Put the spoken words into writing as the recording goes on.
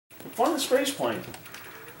fun the space plane.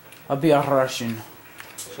 I'll be a Russian.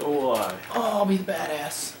 So will I. Oh, I'll be the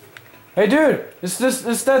badass. Hey, dude! It's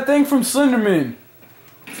that thing from Slenderman.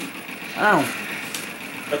 Ow.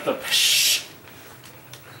 Got the psh.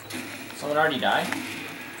 Someone already died?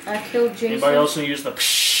 I killed Jason. Anybody else gonna use the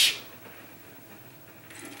psh?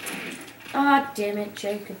 Ah, damn it,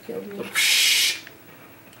 Jacob killed me. The psh.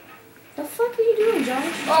 The fuck are you doing,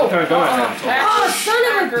 Josh? Oh, Okay, go ahead. Oh,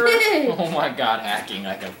 son of a bitch! Oh my god, hacking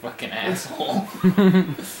like a fucking asshole.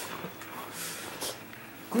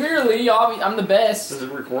 Clearly, I'm the best. Is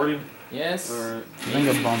it recording? Yes. Alright. I think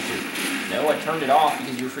I bumped it. No, I turned it off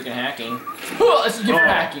because you were freaking hacking. That's a different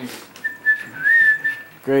hacking.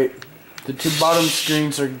 Great. The two bottom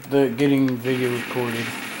screens are getting video recorded.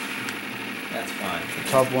 That's fine. The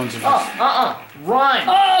top ones are just... Run!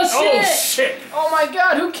 Oh, shit! Oh shit! Oh my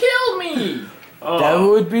god, who killed me? Oh. That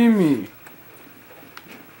would be me.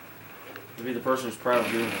 To be the person who's proud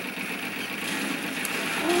of doing it.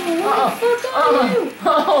 Oh, what the fuck are you?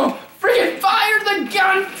 Oh, freaking fire the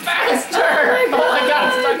gun faster! Oh my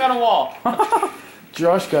god, I'm stuck on a wall.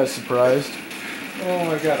 Josh got surprised. Oh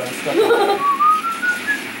my god, I'm stuck on it.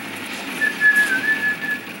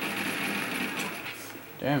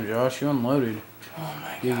 Damn, Josh, you unloaded. Oh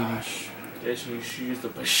my Giggity. gosh. Guess you should use the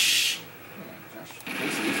psh.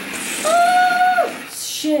 Oh,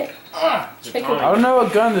 shit. Check I don't know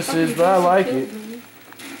what gun this is, but I like it.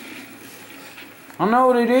 I don't know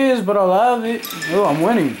what it is, but I love it. Oh, I'm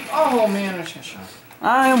winning. Oh man, I just got shot.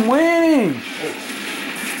 I am winning!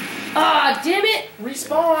 Ah, damn it!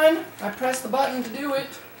 Respawn! I pressed the button to do it.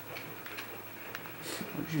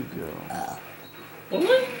 Where'd you go?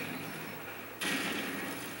 What?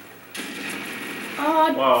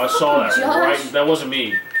 Ah, Wow, I saw that. Josh. Right? That wasn't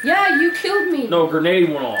me. Yeah, you killed me. No, a grenade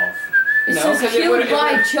went off. It No, says 'cause it killed would've-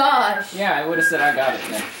 by Josh. Yeah, I would have said I got it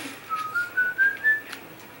then.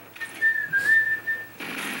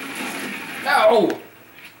 No!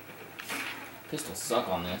 Pistols suck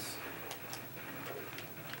on this.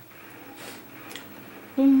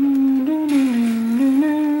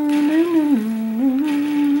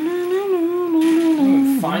 I didn't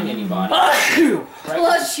even find anybody.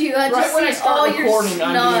 Bless you, I Right just when I see all start your recording,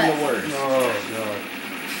 I'm doing snot. the worst. Oh god.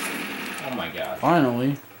 Oh my god.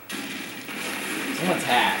 Finally. Someone's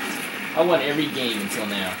hacked. I won every game until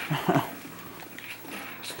now.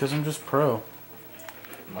 It's because I'm just pro.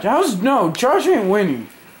 Josh ain't winning.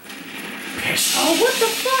 Pish. Oh, what the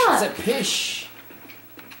fuck? It's a pish.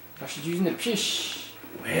 Josh is using the pish.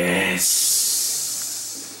 Whis.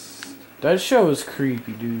 That show is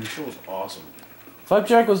creepy, dude. That was awesome.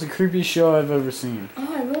 Flapjack was the creepiest show I've ever seen.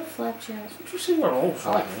 Oh, I love Flapjack. What you say about old I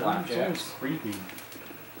like man? Flapjacks. It's always creepy.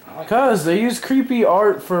 I like Cause they use creepy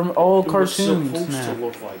art from old It was cartoons supposed now. to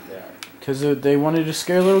look like that. Cause they wanted to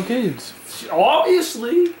scare little kids.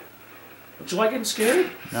 Obviously. Don't you like getting scared?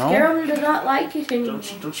 No? Carolyn does not like it anymore.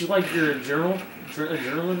 Don't you like your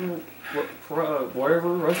adrenaline, whatever,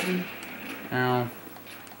 Russian? No.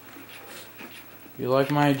 You like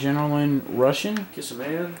my adrenaline Russian? Kiss a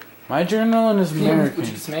man? My adrenaline is American. Would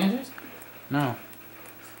you get some managers? No.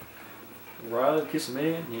 Rather kiss a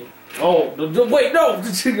man? Yeah. Oh, wait, no!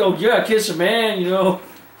 Oh, yeah, kiss a man, you know.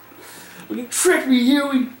 Well, you tricked me,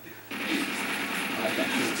 Huey! I like that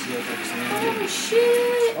shield for some Oh, managers.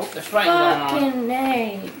 shit. Oh, there's fighting going on. Fucking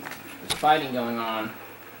name. There's fighting going on.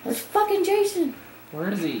 There's fucking Jason. Where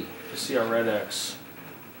is he? I see our red X.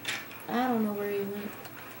 I don't know where he went.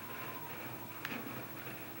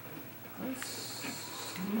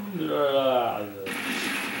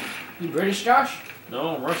 You British, Josh?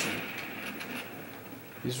 No, I'm Russian.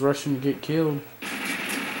 He's rushing to get killed.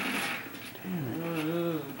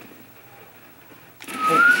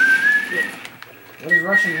 What is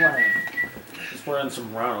Russian wearing? Just wearing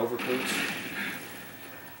some brown overcoats.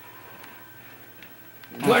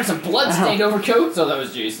 Wearing some blood-stained overcoats? Oh, that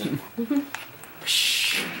was Jason.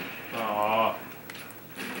 Aww.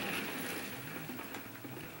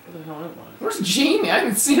 Where the hell am I? Where's Jamie? I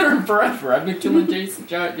haven't seen her in forever. I've been killing Jason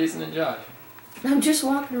and Josh. I'm just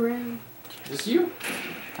walking around. Is this you?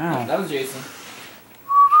 Ow. That was Jason.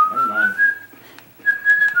 Never mind.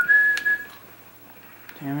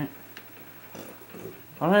 Damn it.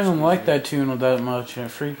 I don't even like that tune that much. I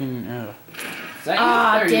freaking... Is that you?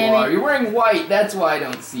 Ah, There damn you are. it. You're wearing white. That's why I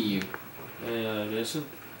don't see you. Hey, Jason?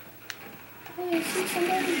 Hey, I see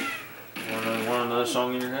somebody. Want another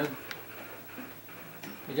song in your head?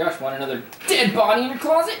 Hey, Josh, want another dead body in your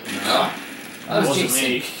closet? No. That was wasn't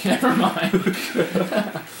Jason. me. Never mind.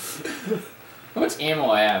 How much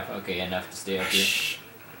ammo I have? Okay, enough to stay up here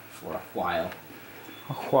for a while.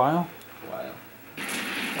 A while? Why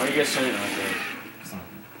are you guys saying it like that?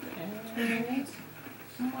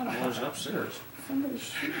 There's upstairs. Somebody's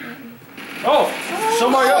shooting at me. Oh!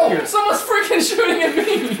 Somebody up here! Someone's freaking shooting at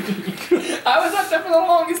me! I was up there for the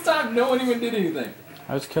longest time. No one even did anything.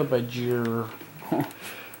 I was killed by J.E.W.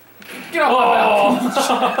 Get off my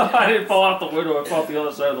balcony. I didn't fall out the window. I fell off the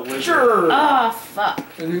other side of the window. Sure. Oh, fuck.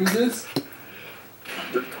 And who's this?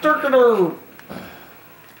 Turkiner!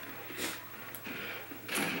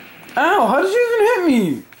 Ow! How did you even hit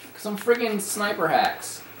me? Some friggin' sniper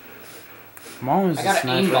hacks. Mom is I got a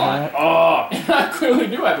an sniper aimbot. hat. Oh! I clearly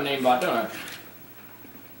do have an aimbot, don't I?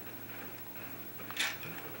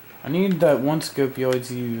 I need that one scope you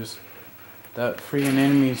always use. That freaking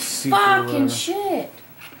enemy secret. or Fucking whatever. shit.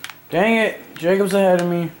 Dang it! Jacob's ahead of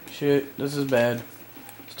me. Shit, this is bad.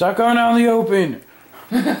 Stop going out in the open!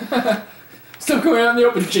 Still going out in the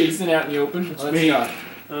open, Jason out in the open. Let's me. go.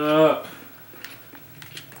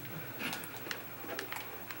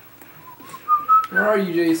 Where are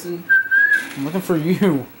you, Jason? I'm looking for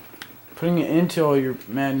you. Putting it into all your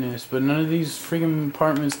madness, but none of these freaking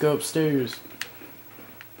apartments go upstairs.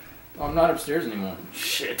 Oh, I'm not upstairs anymore.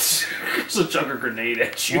 Shit. There's a chunk of grenade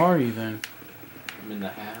at you. Where are you then? I'm in the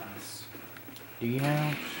house. The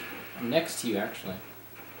house? I'm next to you, actually.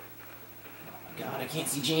 Oh my god, I can't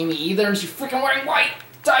see Jamie either, and she's freaking wearing white!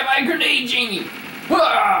 Die by a grenade, Jamie!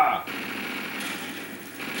 Hurrah!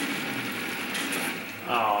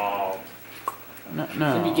 Oh. No. You're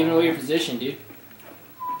gonna be giving away your position, dude.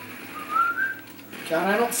 God,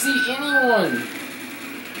 I don't see anyone!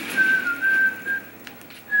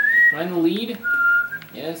 Am I in the lead?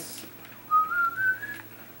 Yes.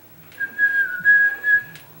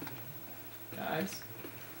 Guys?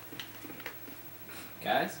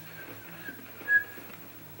 Guys?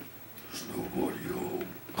 There's nobody home.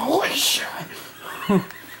 Holy shit!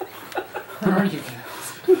 Where are you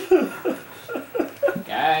guys?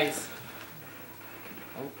 Guys!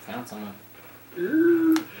 Oh, found someone.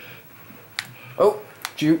 Oh!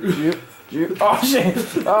 Juke. Oh shit!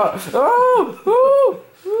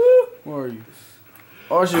 Where are you?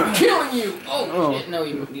 Oh shit! I'm killing you! Oh, Oh. shit, no,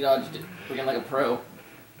 you dodged it. Freaking like a pro.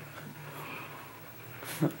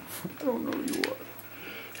 I don't know who you are.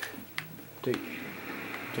 Take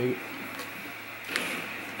it.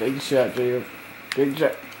 Take a shot, Jacob. Take a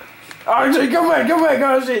shot. Oh shit, come back!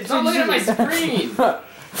 Oh shit! Stop looking at my shit. screen!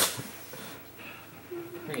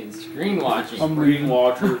 Freaking screen watching. I'm Green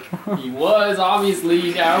watcher. He was,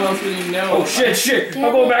 obviously. How else would he know? Oh shit! I'm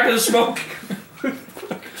going back in the smoke.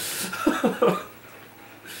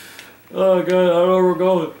 Oh god, I don't know where we're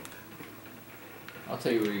going. I'll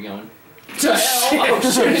tell you where you're going. To hell! Oh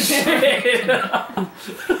shit!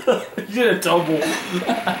 You did a double.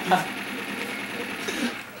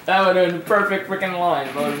 That would have been the perfect freaking line.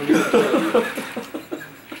 If I would've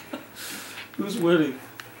been Who's winning?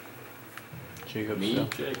 Jacob. Me? still.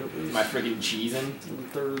 Jacob is my freaking cheesing. in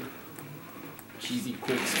third. Cheesy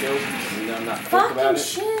quick scope. Even though I'm not quick about Fucking it.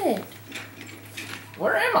 shit.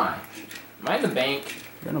 Where am I? Am I in the bank?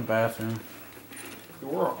 You're in a bathroom.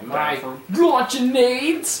 You're a Am bathroom. I launching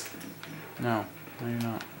nades? No, you're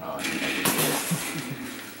not. Oh, I think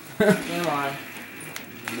I did. Am I?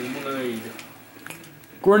 Lemonade.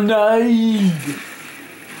 Grenade!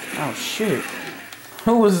 Oh shit.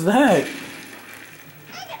 Who was that?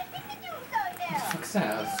 What's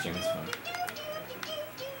that? Oh, it's Jimmy's phone.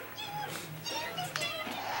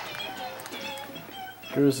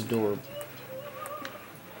 There is a door.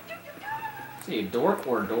 Is he a dork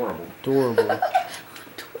or adorable? Adorable.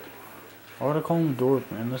 Why would I call him a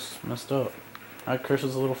dork, man? That's messed up. I crush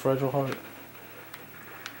his little fragile heart.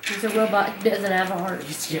 He's a robot. He doesn't have a heart.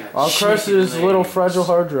 I'll crush his little fragile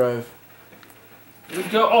hard drive. Let's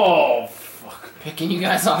go. Oh, fuck. Picking you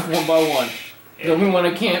guys off one by one. The only one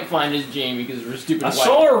I can't find is Jamie because of her stupid I white.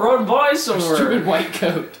 saw her run by her somewhere. stupid white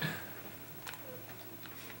coat.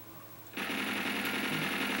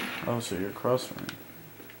 Oh, so you're across from me.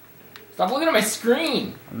 Stop looking at my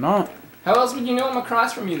screen. I'm not. How else would you know I'm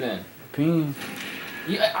across from you then? Ping.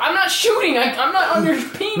 I'm not shooting. I'm not on your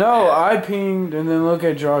ping. No, I pinged and then look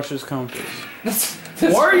at Josh's compass. That's Why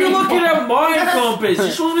are you pretty looking far. at my compass? You're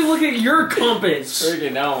supposed to be looking at your compass.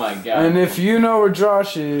 Friggin' oh my god. And if you know where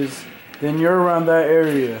Josh is, then you're around that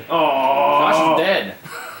area. Oh, Josh is dead.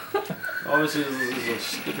 Obviously, this is a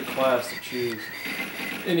stupid class to choose.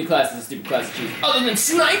 Any class is a stupid class to choose. Other than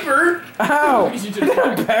sniper. Ow! Look at you I to the did a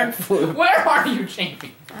right. backflip. Where are you,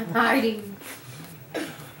 Jamie? I'm hiding.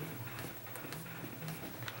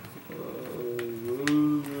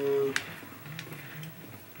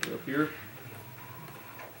 Up here?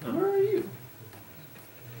 Where are you?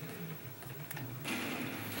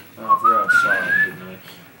 Oh, I forgot I saw it, didn't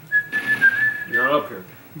I? You're up here.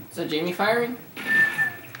 Is that Jamie firing?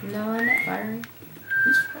 No, I'm not firing.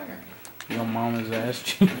 Who's Your mama's ass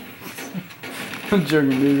cheeks. I'm joking,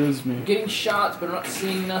 dude. It was me. I'm getting shots, but I'm not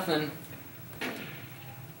seeing nothing.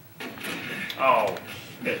 Oh,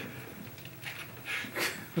 shit.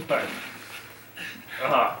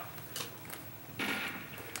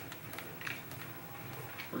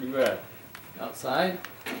 Where you at? Outside?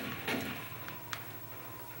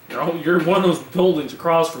 You're in one of those buildings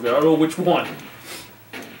across from me. I don't know which one.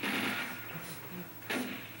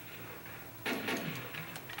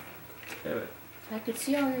 Damn it. I could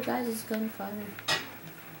see all your guys' gunfire.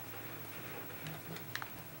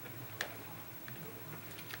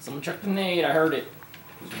 Someone chucked a grenade. I heard it.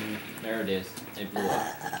 There it is. It blew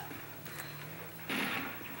up.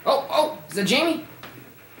 Oh! Is that Jamie?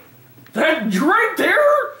 That you're right there?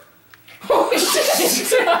 Holy shit!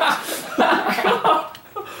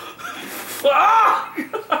 Fuck!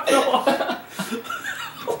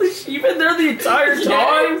 Holy shit, you've been there the entire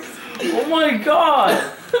time? Oh my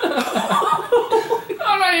god!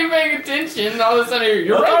 I'm not even paying attention. All of a sudden,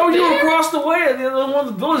 you're right Oh, you were there. across the way at the other one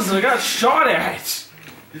of the buildings and I got shot at.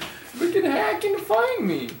 Freaking hacking to find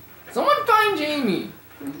me. Someone find Jamie.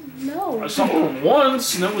 No. I saw her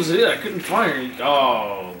once and that was it. I couldn't find her.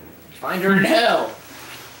 Oh. Find her in hell.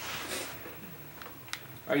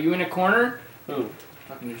 Are you in a corner? Who?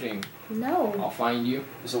 Talking to Jamie. No. I'll find you.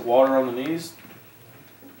 Is it water on the knees?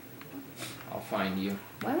 I'll find you.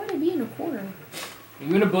 Why would I be in a corner? Are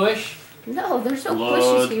you in a bush? No, there's no Blood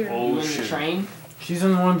bushes here. Are you in ocean. the train? She's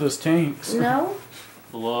in one of those tanks. No.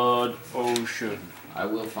 Blood ocean. I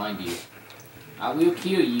will find you. I will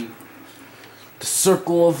kill you. The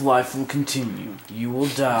circle of life will continue. You will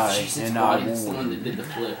die, Jesus, and body. I That's the one will. that did the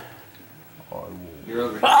flip. I will. You're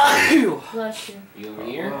over here. Bless you. You over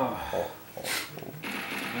here?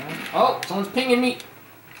 Oh, someone's pinging me.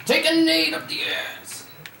 Take a nade up the ass.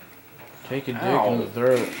 Take a dick Ow. in the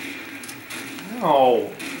throat. Oh.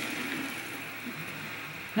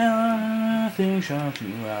 Nothing shocks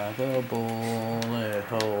you like a bullet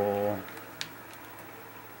hole.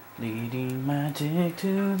 Leading my dick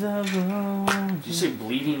to the road. Did you say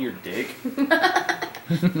bleeding your dick?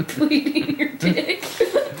 Bleeding your dick.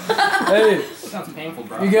 Hey, Sounds painful,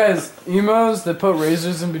 bro. you guys, emos that put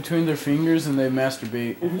razors in between their fingers and they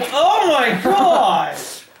masturbate. Oh my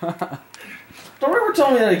gosh! Don't ever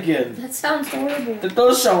tell me that again. That sounds horrible. That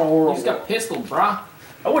does sound You horrible. just got pistol, brah.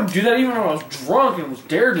 I wouldn't do that even if I was drunk and was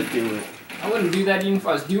dared to do it. I wouldn't do that even if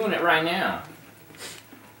I was doing it right now.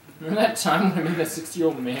 Remember that time when I made that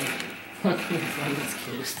 60-year-old man fucking in front of his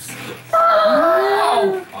kids?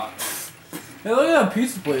 Oh! Hey, look at that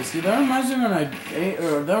pizza place, dude. That reminds me when I ate,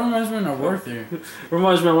 or that reminds me when I worked there.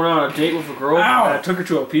 Reminds me I went on a date with a girl Ow. and I took her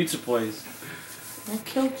to a pizza place. I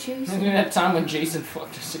killed Jason. Remember that time when Jason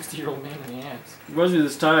fucked a 60-year-old man in the ass? Reminds me of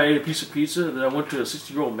this time I ate a piece of pizza and then I went to a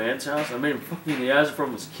 60-year-old man's house and I made him fuck me in the ass in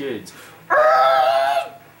front of his kids.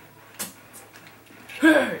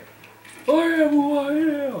 Hey! I am who I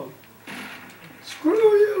am! Screw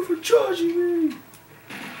you for judging me! Man,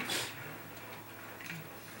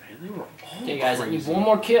 they were all Okay, guys, I need crazy. one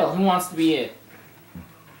more kill. Who wants to be it?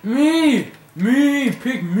 Me!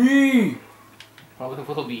 Pick me! Probably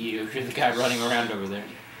will be you if you're the guy running around over there.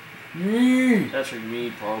 Me! That's for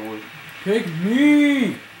me, probably. Pick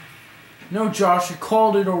me! No, Josh, you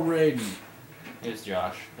called it already. It's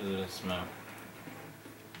Josh, because of the smoke.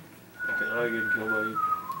 Okay, I get killed by you.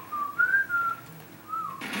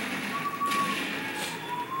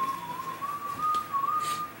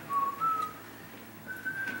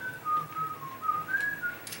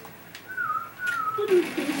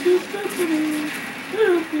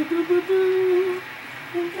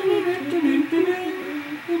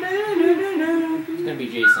 It's gonna be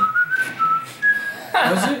Jason.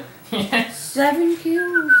 Was it? Yes. 7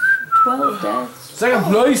 kills, 12 deaths. Second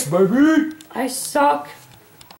place, baby! I suck.